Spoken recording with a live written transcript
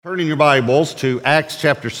Turn in your Bibles to Acts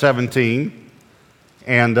chapter 17,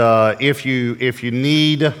 and if you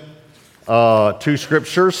need two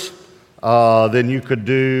scriptures, then you could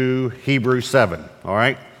do Hebrews 7. All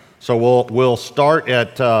right, so we'll start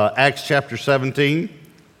at Acts chapter 17,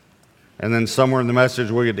 and then somewhere in the message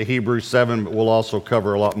we'll get to Hebrews 7, but we'll also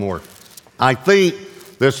cover a lot more. I think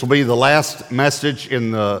this will be the last message in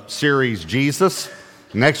the series Jesus.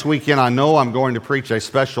 Next weekend, I know I'm going to preach a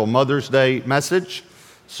special Mother's Day message.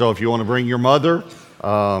 So if you want to bring your mother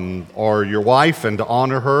or your wife and to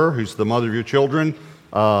honor her, who's the mother of your children,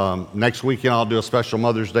 next weekend I'll do a special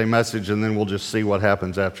Mother's Day message, and then we'll just see what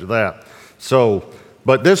happens after that.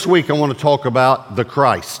 But this week I want to talk about the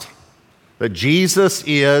Christ, that Jesus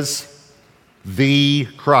is the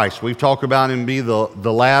Christ. We've talked about him be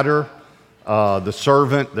the ladder, the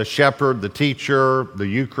servant, the shepherd, the teacher, the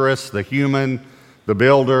Eucharist, the human, the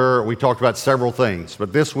builder. We talked about several things,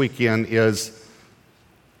 but this weekend is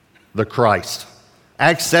the Christ.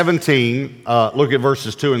 Acts 17, look at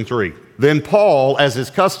verses 2 and 3. Then Paul, as his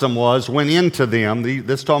custom was, went into them,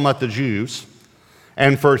 this is talking about the Jews,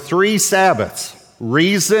 and for 3 Sabbaths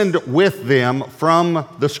reasoned with them from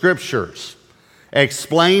the Scriptures,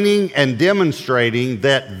 explaining and demonstrating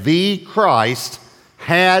that the Christ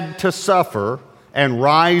had to suffer and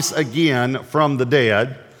rise again from the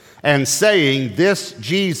dead, and saying, this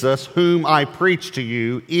Jesus whom I preach to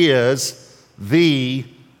you is the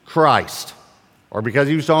Christ. Or because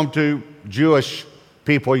he was talking to Jewish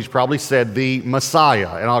people, he's probably said the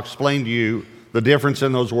Messiah. And I'll explain to you the difference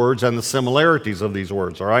in those words and the similarities of these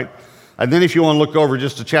words, all right? And then if you want to look over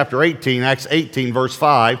just to chapter 18, Acts 18, verse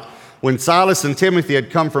 5, when Silas and Timothy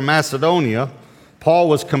had come from Macedonia, Paul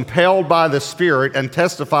was compelled by the Spirit and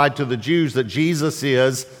testified to the Jews that Jesus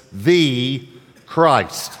is the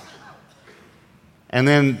Christ. And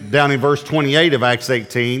then down in verse 28 of Acts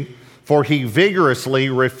 18, for he vigorously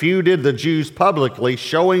refuted the Jews publicly,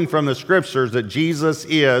 showing from the Scriptures that Jesus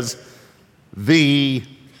is the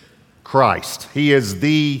Christ. He is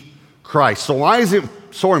the Christ. So why is it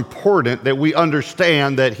so important that we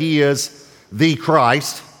understand that he is the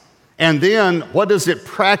Christ? And then what does it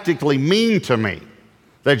practically mean to me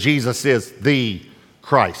that Jesus is the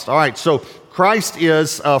Christ? All right, so Christ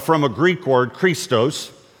is from a Greek word,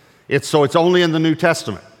 Christos. It's only in the New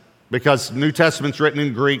Testament, because New Testament's written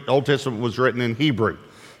in Greek, Old Testament was written in Hebrew.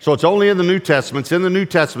 So it's only in the New Testament. It's in the New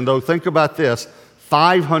Testament, though, think about this,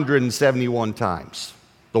 571 times,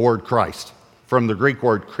 the word Christ, from the Greek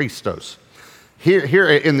word Christos. Here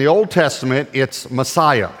in the Old Testament, it's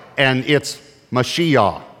Messiah, and it's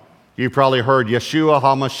Mashiach. You probably heard Yeshua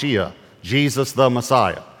HaMashiach, Jesus the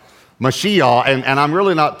Messiah. Mashiach, and I'm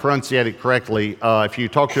really not pronunciating it correctly. If you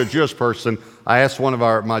talk to a Jewish person, I asked one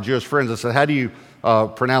of my Jewish friends, I said, how do you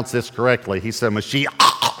pronounce this correctly? He said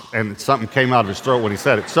Mashiach, and something came out of his throat when he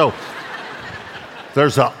said it. So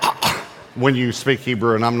there's a when you speak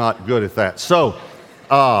Hebrew, and I'm not good at that. So,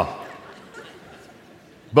 but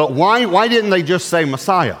why didn't they just say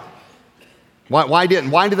Messiah? Why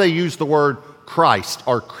did they use the word Christ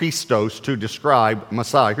or Christos to describe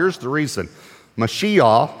Messiah? Here's the reason.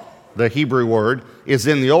 Mashiach, the Hebrew word, is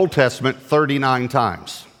in the Old Testament 39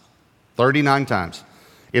 times. 39 times.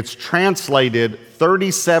 It's translated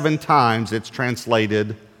 37 times, it's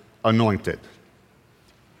translated anointed.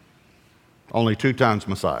 Only 2 times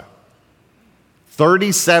Messiah.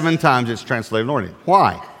 37 times it's translated anointed.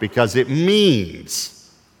 Why? Because it means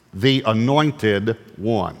the anointed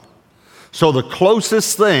one. So the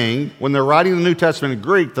closest thing, when they're writing the New Testament in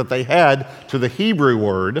Greek, that they had to the Hebrew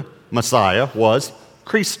word Messiah was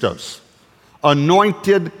Christos.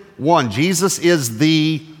 Anointed one. Jesus is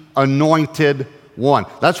the anointed one.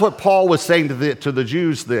 That's what Paul was saying to the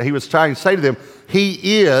Jews, that he was trying to say to them,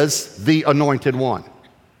 he is the anointed one.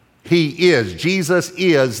 Jesus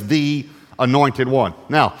is the anointed one.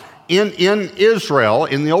 Now, in Israel,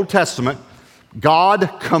 in the Old Testament,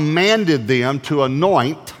 God commanded them to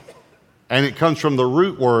anoint, and it comes from the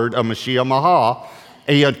root word of Mashiach, Maha.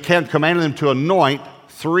 He had commanded them to anoint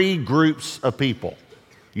 3 groups of people.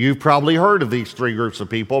 You've probably heard of these 3 groups of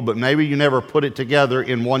people, but maybe you never put it together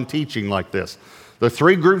in one teaching like this. The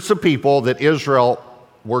 3 groups of people that Israel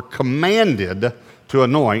were commanded to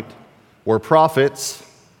anoint were prophets,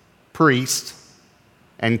 priests,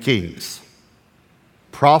 and kings.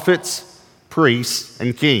 Prophets, priests,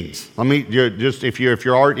 and kings. Let me just, if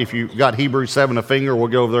you got Hebrews 7 a finger, we'll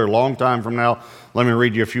go over there a long time from now. Let me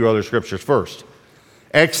read you a few other scriptures first.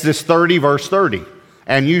 Exodus 30, verse 30.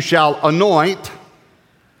 And you shall anoint,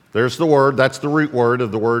 there's the word, that's the root word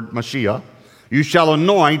of the word Mashiach. You shall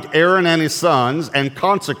anoint Aaron and his sons and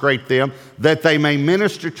consecrate them that they may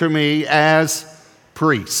minister to me as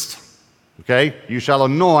priests. Okay? You shall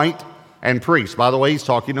anoint and priest. By the way, he's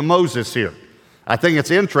talking to Moses here. I think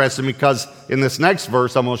it's interesting because in this next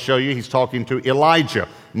verse I'm going to show you, he's talking to Elijah.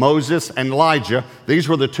 Moses and Elijah, these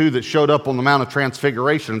were the two that showed up on the Mount of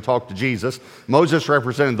Transfiguration and talked to Jesus. Moses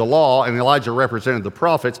represented the law and Elijah represented the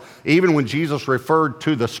prophets. Even when Jesus referred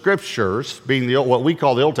to the scriptures, being what we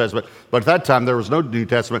call the Old Testament, but at that time there was no New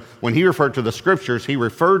Testament, when he referred to the scriptures, he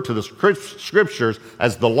referred to the scriptures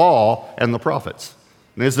as the law and the prophets.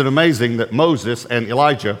 And isn't it amazing that Moses and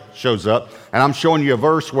Elijah shows up? And I'm showing you a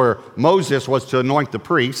verse where Moses was to anoint the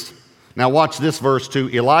priest. Now watch this verse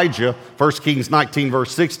to Elijah, 1 Kings 19,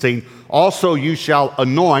 verse 16. Also you shall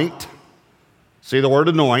anoint, see the word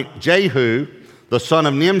anoint, Jehu, the son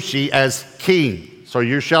of Nimshi, as king. So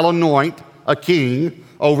you shall anoint a king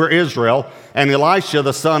over Israel. And Elisha,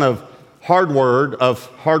 the son of Hardword,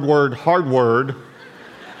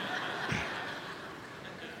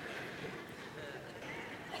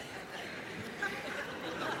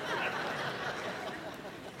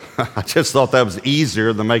 I just thought that was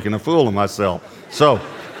easier than making a fool of myself. So,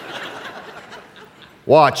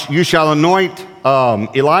 watch. You shall anoint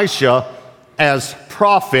Elisha as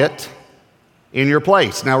prophet in your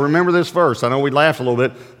place. Now, remember this verse. I know we laughed a little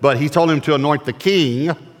bit, but he told him to anoint the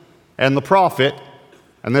king and the prophet,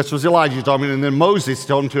 and this was Elijah talking, and then Moses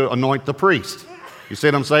told him to anoint the priest. You see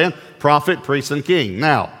what I'm saying? Prophet, priest, and king.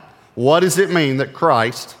 Now, what does it mean that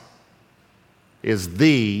Christ is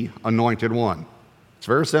the anointed one? It's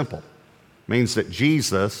very simple. It means that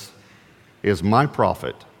Jesus is my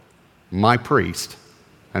prophet, my priest,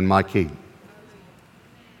 and my king.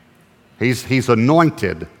 He's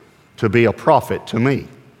anointed to be a prophet to me,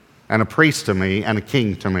 and a priest to me, and a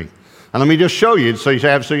king to me. And let me just show you, so you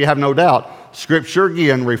have no doubt, Scripture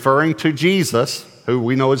again referring to Jesus, who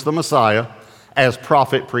we know is the Messiah, as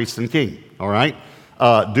prophet, priest, and king. All right?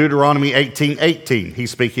 Deuteronomy 18:18. He's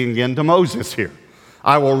speaking again to Moses here.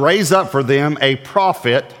 I will raise up for them a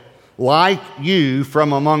prophet like you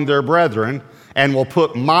from among their brethren, and will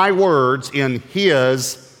put my words in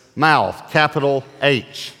his mouth, capital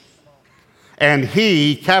H. And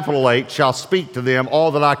he, capital H, shall speak to them all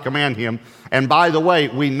that I command him. And by the way,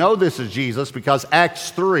 we know this is Jesus because Acts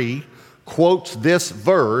 3 quotes this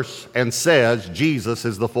verse and says Jesus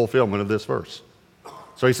is the fulfillment of this verse.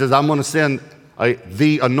 So he says, I'm going to send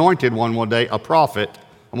the anointed one day, a prophet.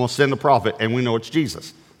 I'm going to send a prophet, and we know it's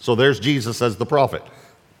Jesus. So there's Jesus as the prophet,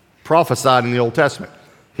 prophesied in the Old Testament.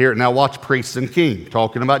 Here, now watch priest and king,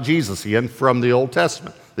 talking about Jesus again from the Old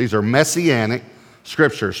Testament. These are messianic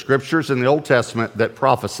scriptures in the Old Testament that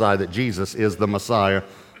prophesy that Jesus is the Messiah,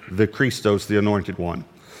 the Christos, the anointed one.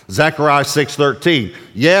 Zechariah 6:13,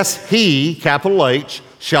 yes, he, capital H,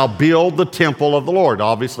 shall build the temple of the Lord.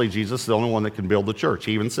 Obviously, Jesus is the only one that can build the church.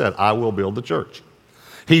 He even said, I will build the church.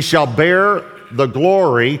 He shall bear the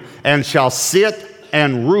glory and shall sit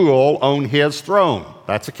and rule on his throne.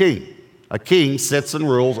 That's a king. A king sits and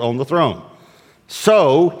rules on the throne.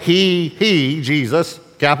 So he, Jesus,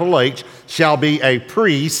 capital H, shall be a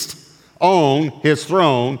priest on his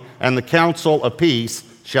throne, and the council of peace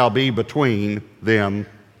shall be between them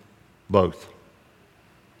both.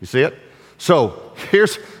 You see it? So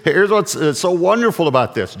here's what's so wonderful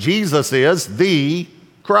about this. Jesus is the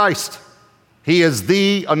Christ. He is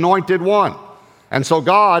the anointed one. And so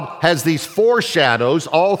God has these foreshadows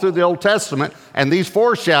all through the Old Testament, and these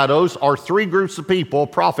foreshadows are three groups of people,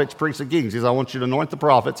 prophets, priests, and kings. He says, I want you to anoint the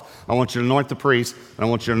prophets, I want you to anoint the priests, and I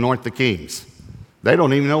want you to anoint the kings. They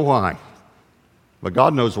don't even know why, but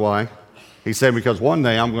God knows why. He said, because one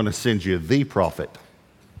day I'm going to send you the prophet,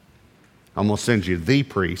 I'm going to send you the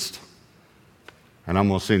priest, and I'm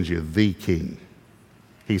going to send you the king.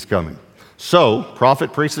 He's coming. So,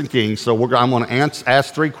 prophet, priest, and king. So I'm going to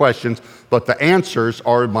ask three questions, but the answers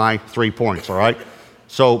are my 3 points, all right?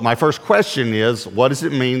 So my first question is, what does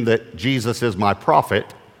it mean that Jesus is my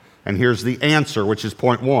prophet? And here's the answer, which is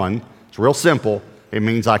point 1. It's real simple. It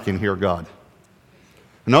means I can hear God.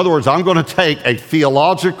 In other words, I'm going to take a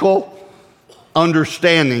theological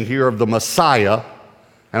understanding here of the Messiah,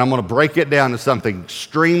 and I'm going to break it down to something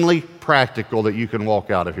extremely practical that you can walk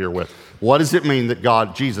out of here with. What does it mean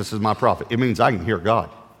that Jesus is my prophet? It means I can hear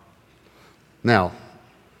God. Now,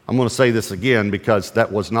 I'm going to say this again because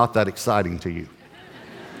that was not that exciting to you.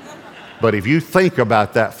 But if you think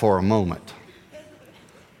about that for a moment,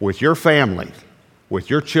 with your family,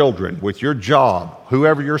 with your children, with your job,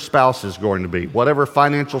 whoever your spouse is going to be, whatever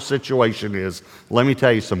financial situation is, let me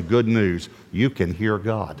tell you some good news. You can hear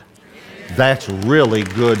God. That's really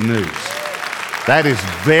good news. That is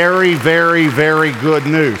very, very, very good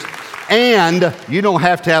news. And you don't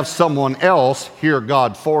have to have someone else hear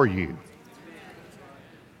God for you.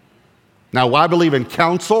 Now, I believe in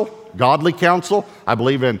counsel godly counsel. I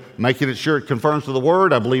believe in making sure it conforms to the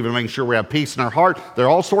Word. I believe in making sure we have peace in our heart. There are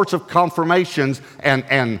all sorts of confirmations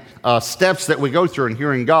and steps that we go through in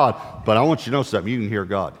hearing God. But I want you to know something. You can hear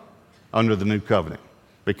God under the new covenant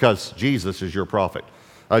because Jesus is your prophet.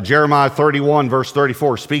 Jeremiah 31, verse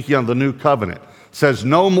 34, speaking of the new covenant, says,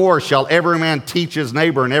 no more shall every man teach his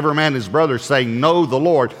neighbor and every man his brother, saying, know the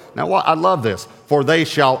Lord. Now, I love this. For they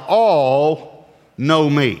shall all know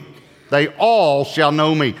me. They all shall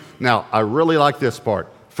know me. Now, I really like this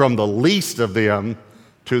part. From the least of them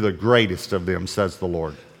to the greatest of them, says the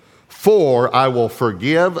Lord. For I will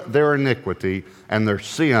forgive their iniquity, and their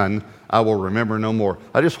sin I will remember no more.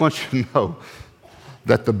 I just want you to know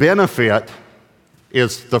that the benefit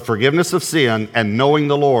is the forgiveness of sin and knowing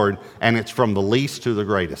the Lord, and it's from the least to the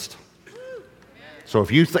greatest. So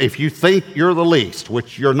if you think you're the least,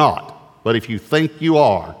 which you're not, but if you think you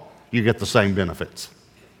are, you get the same benefits.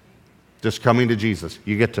 Just coming to Jesus,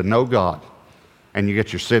 you get to know God, and you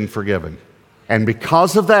get your sin forgiven. And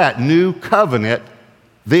because of that new covenant,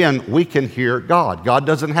 then we can hear God. God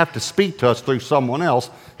doesn't have to speak to us through someone else.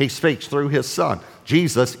 He speaks through His Son.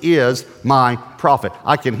 Jesus is my prophet.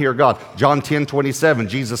 I can hear God. John 10:27,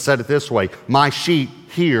 Jesus said it this way, my sheep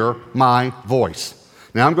hear my voice.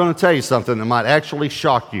 Now I'm going to tell you something that might actually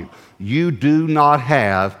shock you. You do not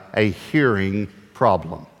have a hearing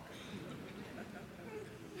problem.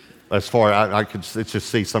 As far as I could just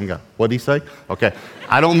see some guy. What did he say? Okay.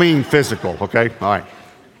 I don't mean physical, okay? All right.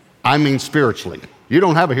 I mean spiritually. You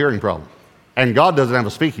don't have a hearing problem. And God doesn't have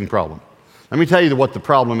a speaking problem. Let me tell you what the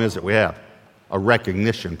problem is that we have. A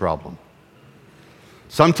recognition problem.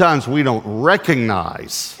 Sometimes we don't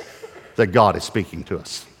recognize that God is speaking to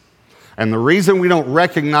us. And the reason we don't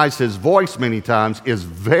recognize His voice many times is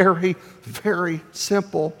very, very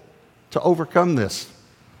simple to overcome this.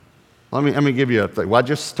 Let me give you a thing. Well, I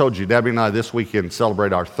just told you, Debbie and I this weekend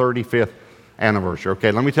celebrate our 35th anniversary.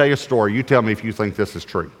 Okay, let me tell you a story. You tell me if you think this is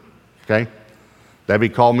true. Okay? Debbie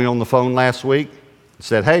called me on the phone last week and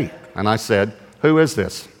said, hey, and I said, who is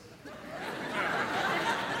this?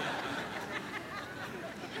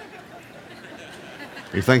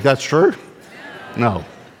 You think that's true? No.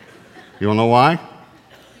 You want to know why?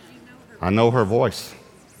 I know her voice.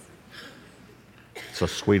 It's the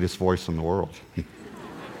sweetest voice in the world.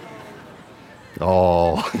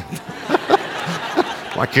 Oh.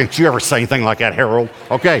 Why can't you ever say anything like that, Harold?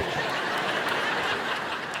 Okay.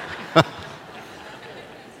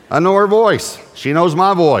 I know her voice. She knows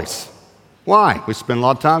my voice. Why? We spend a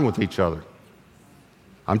lot of time with each other.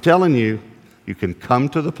 I'm telling you, you can come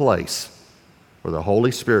to the place where the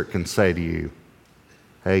Holy Spirit can say to you,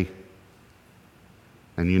 hey,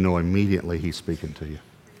 and you know immediately He's speaking to you.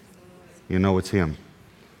 You know it's Him.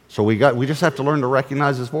 So we just have to learn to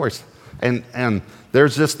recognize His voice. And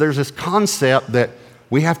there's this concept that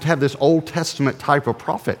we have to have this Old Testament type of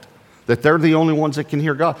prophet, that they're the only ones that can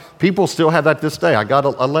hear God. People still have that this day. I got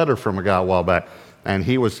a letter from a guy a while back, and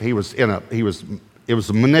it was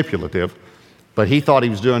manipulative, but he thought he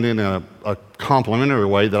was doing it in a complimentary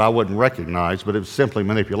way that I wouldn't recognize, but it was simply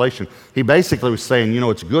manipulation. He basically was saying,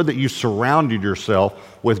 it's good that you surrounded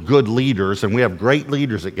yourself with good leaders, and we have great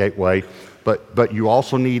leaders at Gateway, but you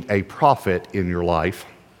also need a prophet in your life.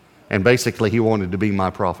 And basically, he wanted to be my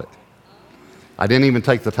prophet. I didn't even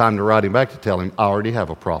take the time to write him back to tell him, I already have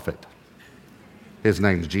a prophet. His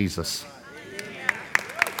name's Jesus.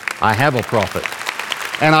 I have a prophet.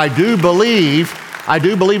 And I do believe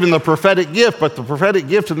in the prophetic gift, but the prophetic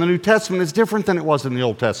gift in the New Testament is different than it was in the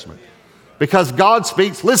Old Testament. Because God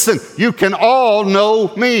speaks, listen, you can all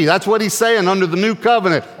know me. That's what He's saying under the new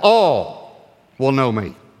covenant. All will know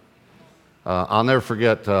me. I'll never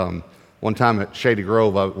forget one time at Shady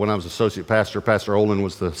Grove, when I was associate pastor, Pastor Olin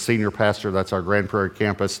was the senior pastor. That's our Grand Prairie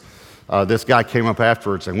campus. This guy came up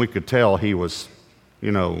afterwards, and we could tell he was,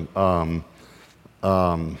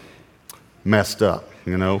 messed up,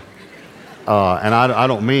 And I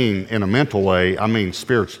don't mean in a mental way. I mean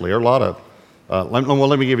spiritually. There are a lot of,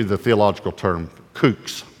 let me give you the theological term,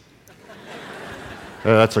 kooks.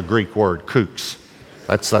 That's a Greek word, kooks.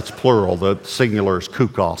 That's plural. The singular is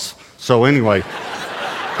koukos. So anyway.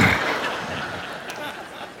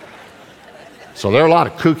 So there are a lot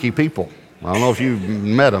of kooky people. I don't know if you've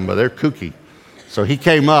met them, but they're kooky. So he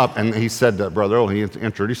came up and he said to Brother Earl, he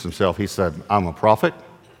introduced himself. He said, I'm a prophet,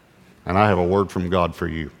 and I have a word from God for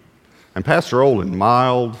you. And Pastor Olin,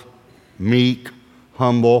 mild, meek,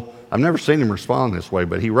 humble. I've never seen him respond this way,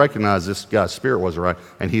 but he recognized this guy's spirit wasn't right.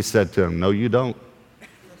 And he said to him, no, you don't.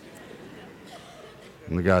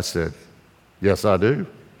 And the guy said, yes, I do.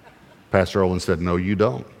 Pastor Olin said, no, you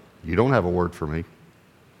don't. You don't have a word for me.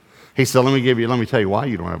 He said, let me tell you why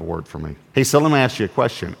you don't have a word for me. He said, let me ask you a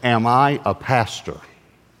question. Am I a pastor?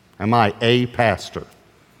 Am I a pastor?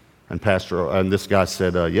 And this guy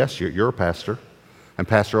said, yes, you're a pastor. And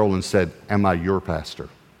Pastor Olin said, am I your pastor?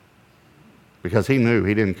 Because he knew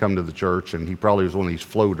he didn't come to the church, and he probably was one of these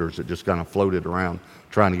floaters that just kind of floated around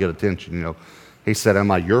trying to get attention, you know. He said,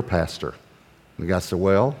 am I your pastor? And the guy said,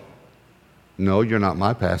 well, no, you're not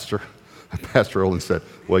my pastor. And Pastor Olin said,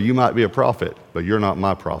 well, you might be a prophet, but you're not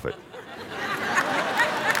my prophet.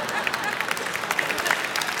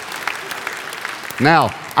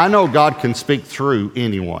 Now, I know God can speak through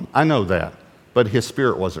anyone. I know that. But his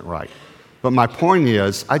spirit wasn't right. But my point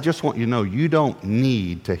is, I just want you to know you don't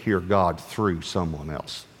need to hear God through someone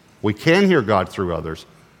else. We can hear God through others,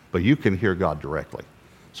 but you can hear God directly.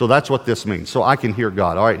 So that's what this means. So I can hear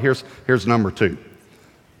God. All right, here's number 2.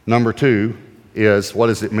 Number 2 is, what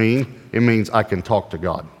does it mean? It means I can talk to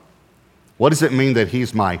God. What does it mean that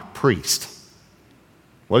he's my priest?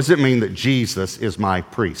 What does it mean that Jesus is my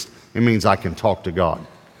priest? It means I can talk to God.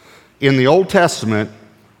 In the Old Testament,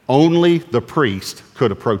 only the priest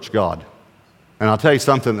could approach God. And I'll tell you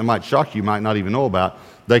something that might shock you, might not even know about.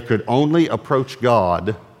 They could only approach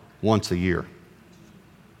God once a year.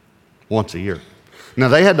 Once a year. Now,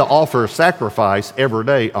 they had to offer a sacrifice every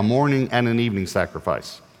day, a morning and an evening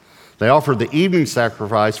sacrifice. They offered the evening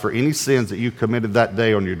sacrifice for any sins that you committed that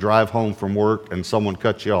day on your drive home from work and someone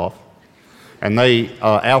cut you off. And they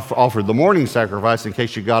offered the morning sacrifice in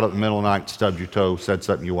case you got up in the middle of the night, stubbed your toe, said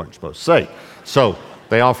something you weren't supposed to say. So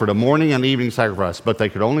they offered a morning and evening sacrifice, but they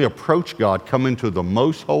could only approach God, come into the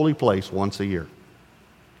most holy place once a year.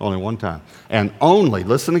 Only one time. And only,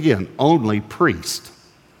 listen again, only priests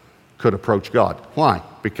could approach God. Why?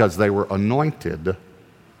 Because they were anointed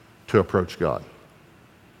to approach God.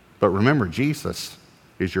 But remember, Jesus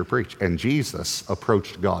is your priest, and Jesus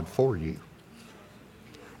approached God for you.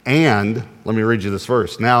 And, let me read you this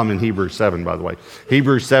verse. Now I'm in Hebrews 7, by the way.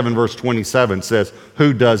 Hebrews 7, verse 27 says,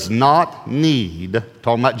 who does not need,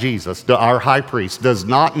 talking about Jesus, our high priest, does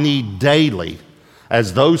not need daily,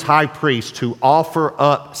 as those high priests, to offer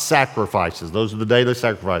up sacrifices. Those are the daily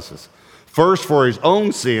sacrifices. First for his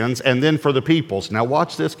own sins, and then for the people's. Now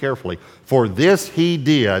watch this carefully. For this he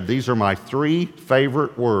did, these are my 3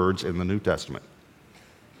 favorite words in the New Testament.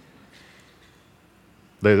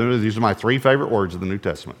 These are my 3 favorite words in the New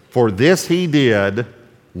Testament. For this he did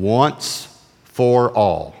once for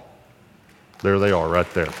all. There they are right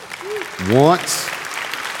there. Once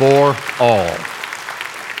for all.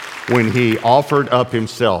 When he offered up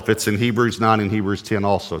himself. It's in Hebrews 9 and Hebrews 10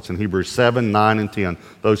 also. It's in Hebrews 7, 9, and 10.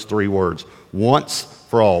 Those 3 words. Once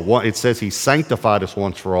for all. It says he sanctified us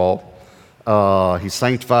once for all. He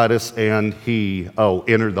sanctified us and he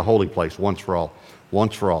entered the holy place once for all.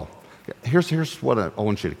 Once for all. Here's what I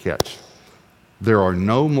want you to catch. There are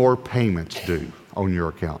no more payments due on your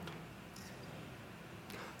account.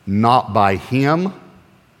 Not by him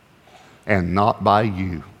and not by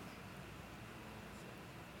you.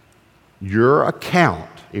 Your account,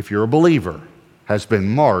 if you're a believer, has been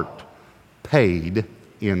marked paid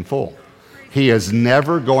in full. He is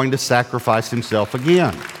never going to sacrifice himself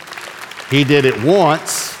again. He did it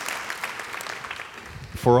once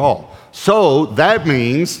for all. So that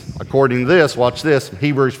means, according to this, watch this,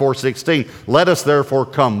 Hebrews 4:16, let us therefore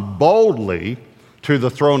come boldly to the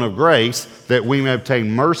throne of grace that we may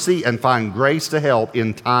obtain mercy and find grace to help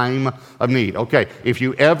in time of need. Okay, if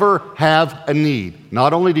you ever have a need,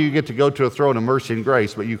 not only do you get to go to a throne of mercy and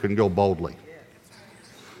grace, but you can go boldly.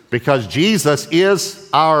 Because Jesus is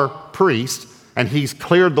our priest and he's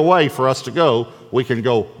cleared the way for us to go, we can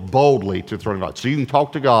go boldly to the throne of God. So you can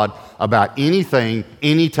talk to God about anything,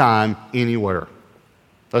 anytime, anywhere.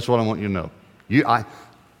 That's what I want you to know.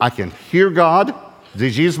 I can hear God.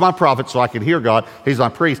 Jesus is my prophet, so I can hear God. He's my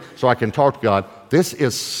priest, so I can talk to God. This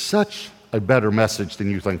is such a better message than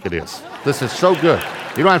you think it is. This is so good.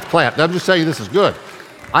 You don't have to clap. I'm just saying this is good.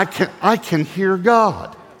 I can hear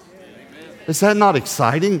God. Is that not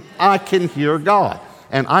exciting? I can hear God.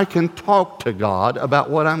 And I can talk to God about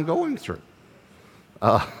what I'm going through.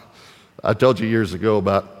 I told you years ago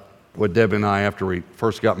about with Deb and I, after we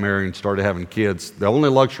first got married and started having kids, the only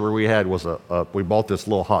luxury we had was we bought this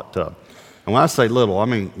little hot tub. And when I say little, I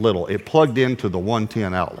mean little. It plugged into the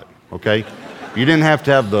 110 outlet, okay? You didn't have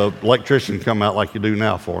to have the electrician come out like you do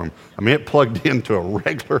now for them. I mean, it plugged into a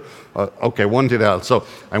regular, 110 outlet.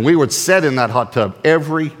 And we would sit in that hot tub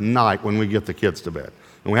every night when we get the kids to bed.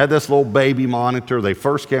 And we had this little baby monitor. They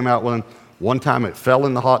first came out with one time it fell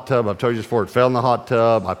in the hot tub. I've told you this before. It fell in the hot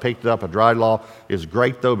tub. I picked it up. I dried it off. It was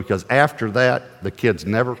great, though, because after that, the kids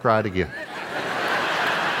never cried again.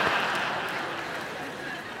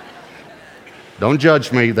 Don't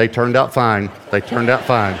judge me. They turned out fine. They turned out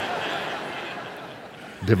fine.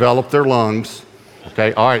 Developed their lungs.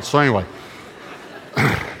 Okay, all right, so anyway.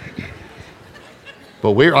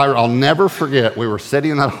 But I'll never forget, we were sitting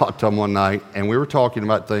in that hot tub one night, and we were talking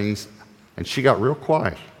about things, and she got real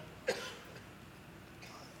quiet.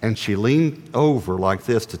 And she leaned over like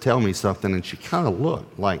this to tell me something, and she kind of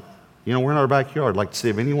looked like, we're in our backyard, like to see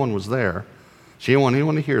if anyone was there. She didn't want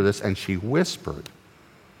anyone to hear this, and she whispered.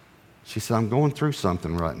 She said, I'm going through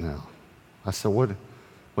something right now. I said, what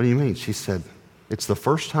do you mean? She said, it's the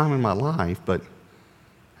first time in my life,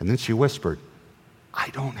 and then she whispered, I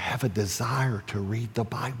don't have a desire to read the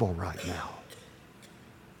Bible right now.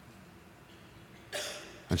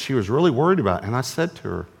 And she was really worried about it. And I said to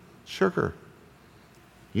her, Sugar,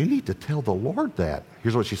 you need to tell the Lord that.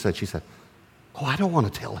 Here's what she said. She said, oh, I don't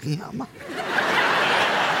want to tell him.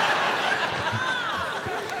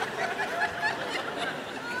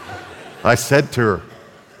 I said to her,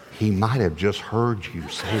 he might have just heard you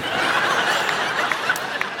say that.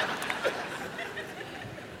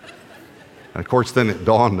 And of course, then it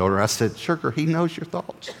dawned on her. I said, Sugar, he knows your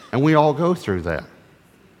thoughts. And we all go through that.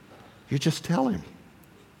 You just tell him.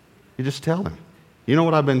 You just tell him. You know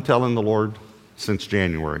what I've been telling the Lord since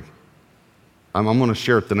January? I'm going to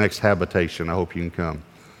share at the next habitation. I hope you can come.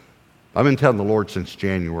 I've been telling the Lord since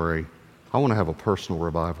January, I want to have a personal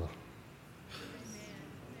revival.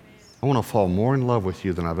 I want to fall more in love with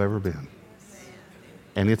you than I've ever been.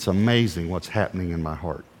 And it's amazing what's happening in my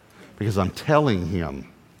heart. Because I'm telling him,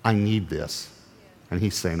 I need this. And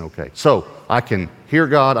he's saying, okay. So I can hear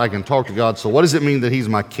God, I can talk to God. So what does it mean that he's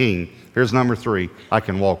my king? Here's number 3, I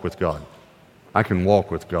can walk with God. I can walk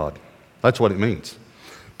with God. That's what it means.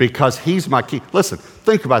 Because he's my king. Listen,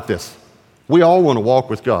 think about this. We all want to walk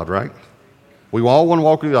with God, right? We all want to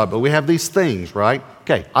walk with God, but we have these things, right?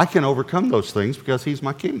 Okay, I can overcome those things because he's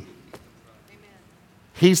my king.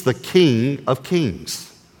 He's the King of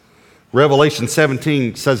kings. Revelation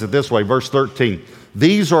 17 says it this way, verse 13.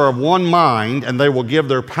 These are of one mind, and they will give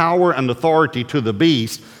their power and authority to the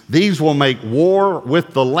beast. These will make war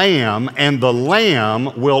with the Lamb, and the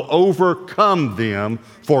Lamb will overcome them,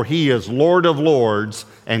 for he is Lord of lords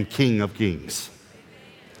and King of kings.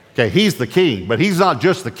 Okay, he's the king, but he's not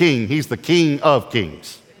just the king, he's the King of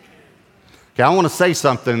kings. Okay, I want to say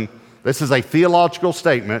something. This is a theological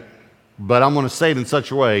statement, but I'm going to say it in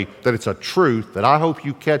such a way that it's a truth that I hope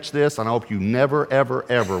you catch this, and I hope you never, ever,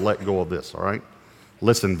 ever let go of this, all right?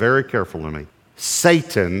 Listen very carefully to me.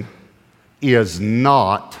 Satan is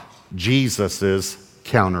not Jesus'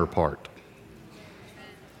 counterpart.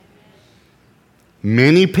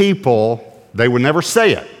 Many people, they would never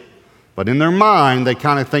say it, but in their mind, they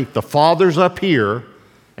kind of think the Father's up here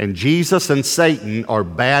and Jesus and Satan are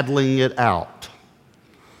battling it out.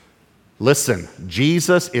 Listen,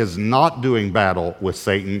 Jesus is not doing battle with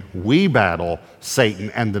Satan. We battle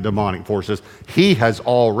Satan and the demonic forces. He has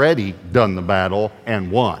already done the battle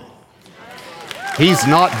and won. He's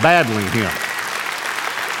not battling him.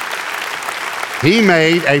 He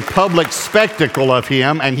made a public spectacle of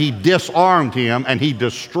him, and he disarmed him, and he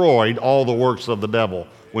destroyed all the works of the devil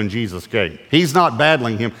when Jesus came. He's not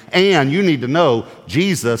battling him. And you need to know,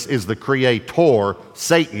 Jesus is the creator.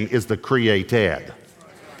 Satan is the created.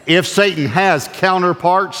 If Satan has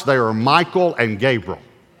counterparts, they are Michael and Gabriel.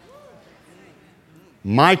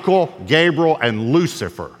 Michael, Gabriel, and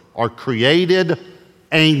Lucifer are created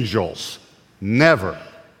angels. Never,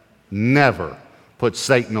 never put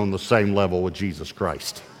Satan on the same level with Jesus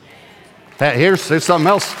Christ. Here's something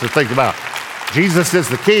else to think about. Jesus is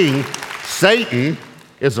the king. Satan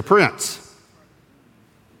is the prince.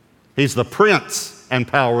 He's the prince and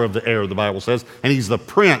power of the air, the Bible says, and he's the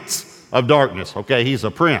prince of darkness. Okay, he's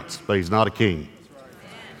a prince, but he's not a king.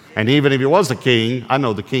 And even if he was a king, I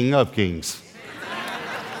know the King of kings.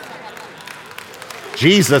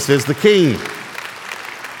 Jesus is the king.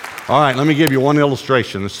 All right, let me give you one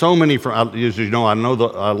illustration. There's so many, as you know, I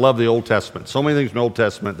love the Old Testament. So many things in the Old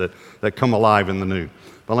Testament that come alive in the New.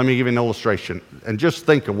 But let me give you an illustration. And just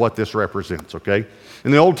think of what this represents, okay?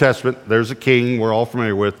 In the Old Testament, there's a king we're all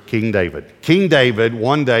familiar with, King David. King David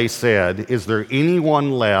one day said, is there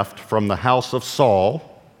anyone left from the house of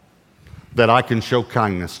Saul that I can show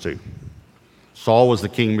kindness to? Saul was the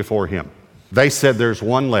king before him. They said there's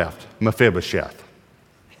one left, Mephibosheth.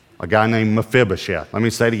 A guy named Mephibosheth. Let me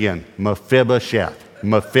say it again, Mephibosheth.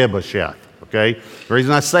 Mephibosheth, okay? The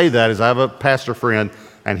reason I say that is I have a pastor friend,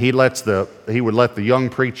 and he would let the young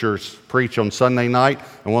preachers preach on Sunday night,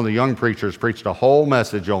 and one of the young preachers preached a whole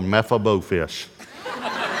message on Mephibosheth.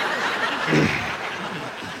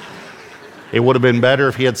 It would have been better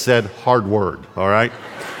if he had said hard word, all right?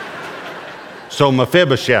 So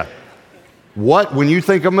Mephibosheth. When you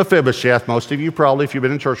think of Mephibosheth, most of you probably, if you've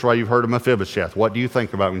been in church a while, you've heard of Mephibosheth. What do you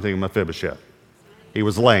think about when you think of Mephibosheth? He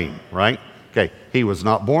was lame, right? Okay, he was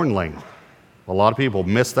not born lame. A lot of people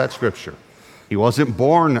miss that scripture. He wasn't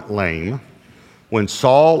born lame. When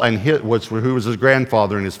Saul who was his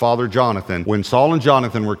grandfather, and his father Jonathan, when Saul and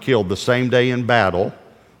Jonathan were killed the same day in battle,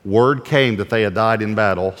 word came that they had died in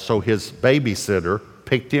battle, so his babysitter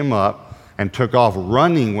picked him up and took off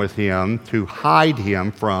running with him to hide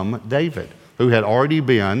him from David, who had already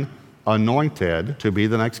been anointed to be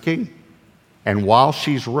the next king. And while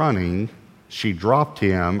she's running, she dropped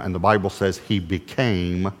him, and the Bible says he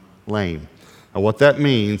became lame. Now, what that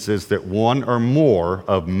means is that one or more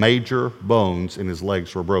of major bones in his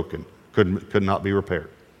legs were broken, could not be repaired.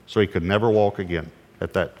 So he could never walk again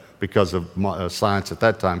because of science at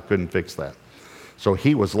that time couldn't fix that. So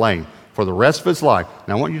he was lame for the rest of his life.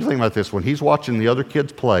 Now, I want you to think about this. When he's watching the other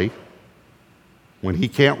kids play, when he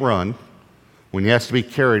can't run, when he has to be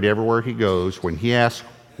carried everywhere he goes, when he asks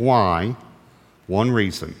why, one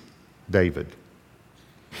reason, David.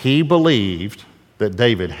 He believed that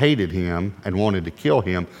David hated him and wanted to kill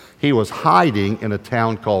him. He was hiding in a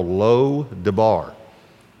town called Lo-Debar,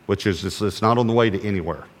 which is it's not on the way to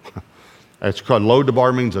anywhere. It's called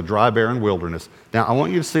Lo-Debar, means a dry, barren wilderness. Now, I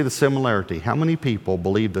want you to see the similarity. How many people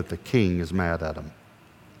believe that the king is mad at him?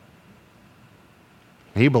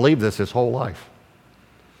 He believed this his whole life.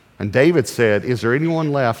 And David said, is there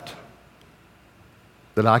anyone left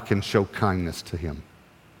that I can show kindness to him?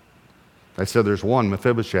 They said, there's one,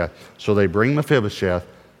 Mephibosheth. So they bring Mephibosheth,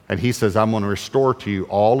 and he says, I'm going to restore to you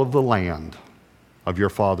all of the land of your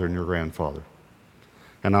father and your grandfather.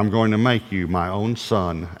 And I'm going to make you my own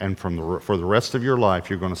son, and for the rest of your life,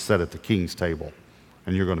 you're going to sit at the king's table,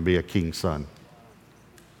 and you're going to be a king's son.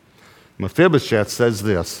 Mephibosheth says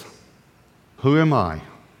this, who am I?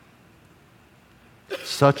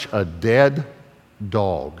 Such a dead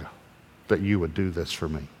dog that you would do this for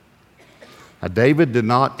me. Now, David did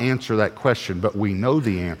not answer that question, but we know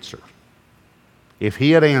the answer. If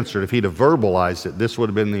he had answered, if he'd have verbalized it, this would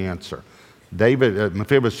have been the answer.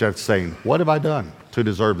 Mephibosheth saying, what have I done to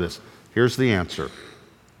deserve this? Here's the answer.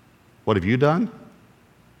 What have you done?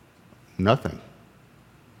 Nothing.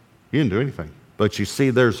 You didn't do anything. But you see,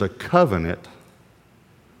 there's a covenant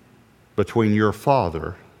between your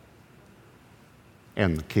father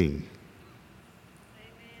and the king.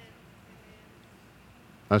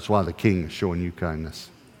 That's why the king is showing you kindness.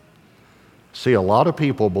 See, a lot of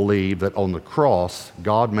people believe that on the cross,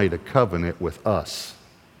 God made a covenant with us.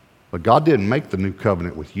 But God didn't make the new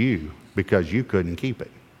covenant with you because you couldn't keep it.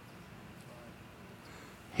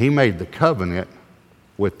 He made the covenant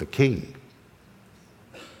with the king.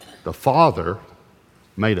 The Father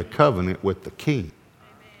made a covenant with the king.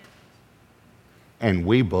 And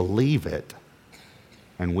we believe it,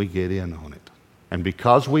 and we get in on it. And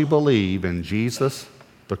because we believe in Jesus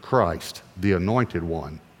the Christ, the anointed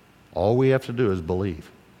one, all we have to do is believe.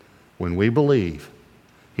 When we believe,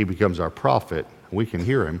 he becomes our prophet, we can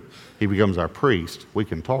hear him. He becomes our priest, we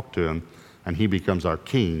can talk to him. And he becomes our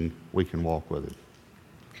king, we can walk with him.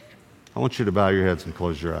 I want you to bow your heads and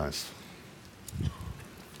close your eyes.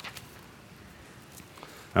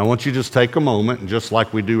 I want you to just take a moment, and just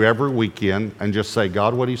like we do every weekend, and just say,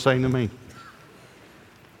 God, what are you saying to me?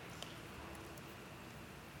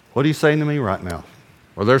 What are you saying to me right now?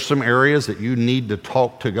 Are there some areas that you need to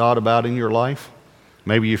talk to God about in your life?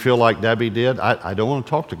 Maybe you feel like Debbie did. I don't want to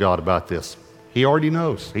talk to God about this. He already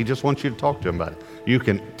knows. He just wants you to talk to him about it. You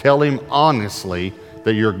can tell him honestly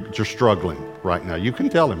that you're struggling right now. You can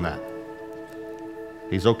tell him that.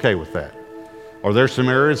 He's okay with that. Are there some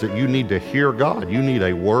areas that you need to hear God? You need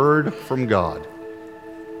a word from God.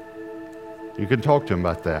 You can talk to him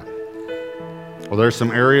about that. Are there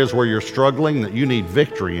some areas where you're struggling that you need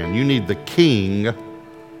victory in? You need the king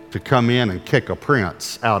to come in and kick a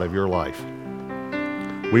prince out of your life.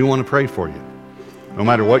 We want to pray for you. No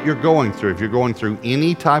matter what you're going through, if you're going through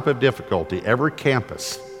any type of difficulty, every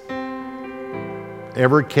campus,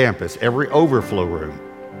 every overflow room,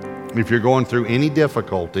 if you're going through any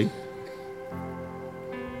difficulty,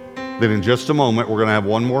 then in just a moment we're going to have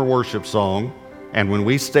one more worship song, and when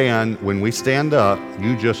we stand up,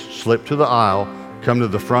 you just slip to the aisle, come to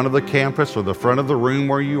the front of the campus or the front of the room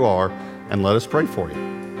where you are, and let us pray for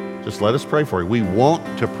you. Just let us pray for you. We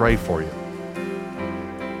want to pray for you.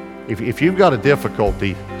 If you've got a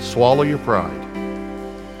difficulty, swallow your pride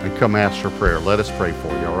and come ask for prayer. Let us pray for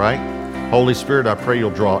you, all right? Holy Spirit, I pray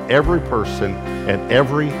you'll draw every person at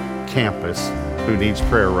every campus who needs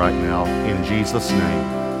prayer right now. In Jesus' name,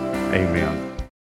 amen.